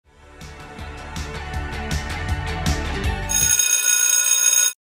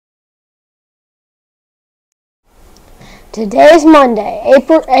Today is Monday,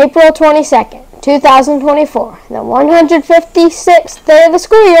 April 22nd, 2024, the 156th day of the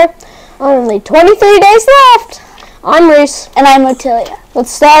school year. Only 23 days left. I'm Reese. And I'm Otilia.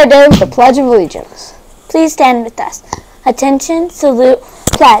 Let's start our day with the Pledge of Allegiance. Please stand with us. Attention, salute,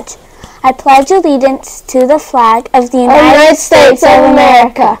 pledge. I pledge allegiance to the flag of the United States of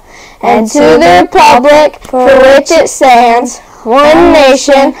America and to the republic for which it stands, one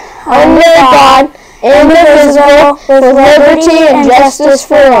nation, under God, indivisible, with liberty and justice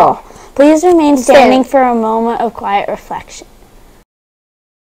for all. Please remain standing for a moment of quiet reflection.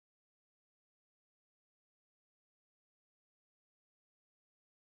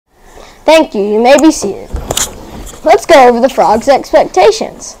 Thank you. You may be seated. Let's go over the frog's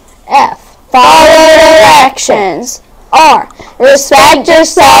expectations. F. Follow directions. R. Respect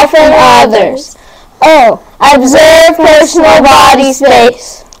yourself and others. O. Observe personal body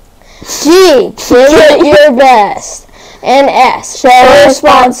space. G. Give it your best. And S. Show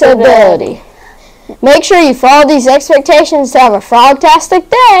responsibility. Make sure you follow these expectations to have a frogtastic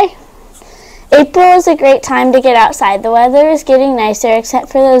day. April is a great time to get outside. The weather is getting nicer except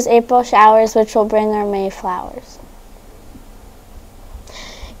for those April showers which will bring our May flowers.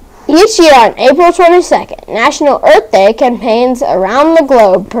 Each year on April 22nd, National Earth Day campaigns around the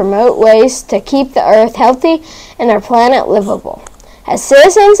globe promote ways to keep the Earth healthy and our planet livable. As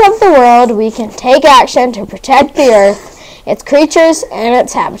citizens of the world, we can take action to protect the Earth, its creatures, and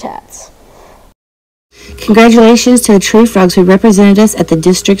its habitats. Congratulations to the tree frogs who represented us at the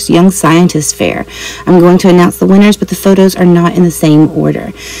district's Young Scientist Fair. I'm going to announce the winners, but the photos are not in the same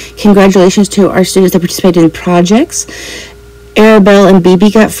order. Congratulations to our students that participated in projects. Arabelle and Bibi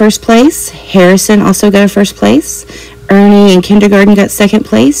got first place. Harrison also got a first place. Ernie in kindergarten got second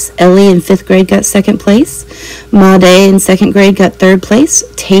place. Ellie in 5th grade got second place. Made in 2nd grade got 3rd place.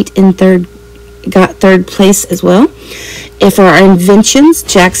 Tate in got 3rd place as well. And for our inventions,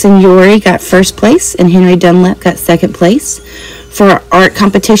 Jackson Yori got 1st place and Henry Dunlap got 2nd place. For our art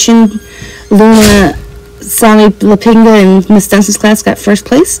competition, Luna Sami Lapinga in Miss Dunson's class got 1st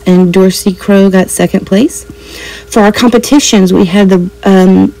place and Dorsey Crow got 2nd place. For our competitions, we had the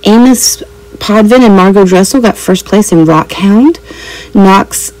Amos Podvin and Margot Dressel got 1st place in Rockhound.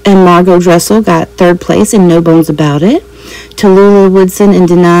 Knox and Margot Dressel got 3rd place in No Bones About It. Tallulah Woodson and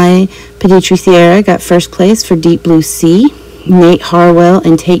Denai Peditri Sierra got 1st place for Deep Blue Sea. Nate Harwell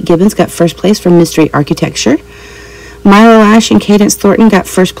and Tate Gibbons got 1st place for Mystery Architecture. Milo Ash and Cadence Thornton got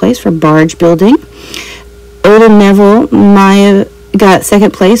 1st place for Barge Building. Odin Neville, Maya got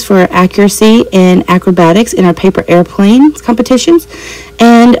 2nd place for accuracy and acrobatics in our paper airplane competitions.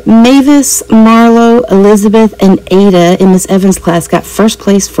 And Mavis, Marlo, Elizabeth, and Ada in Miss Evans' class got 1st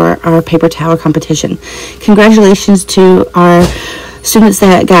place for our paper tower competition. Congratulations to our students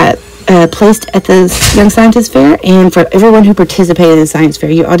that got placed at the Young Scientist Fair, and for everyone who participated in the Science Fair.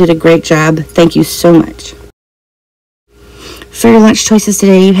 You all did a great job. Thank you so much. For your lunch choices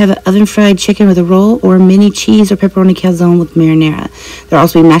today, you have an oven-fried chicken with a roll or mini cheese or pepperoni calzone with marinara. There will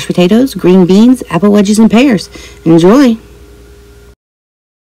also be mashed potatoes, green beans, apple wedges, and pears. Enjoy!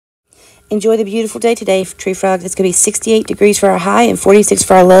 Enjoy the beautiful day today, Tree Frog. It's going to be 68 degrees for our high and 46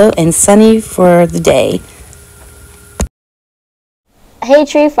 for our low and sunny for the day. Hey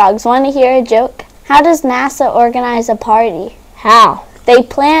Tree Frogs, want to hear a joke? How does NASA organize a party? How? They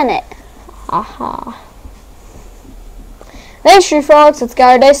plan it. Aha. Thanks, Tree Frogs. Let's get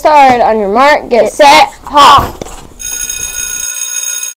our day started. On your mark, get set, hop.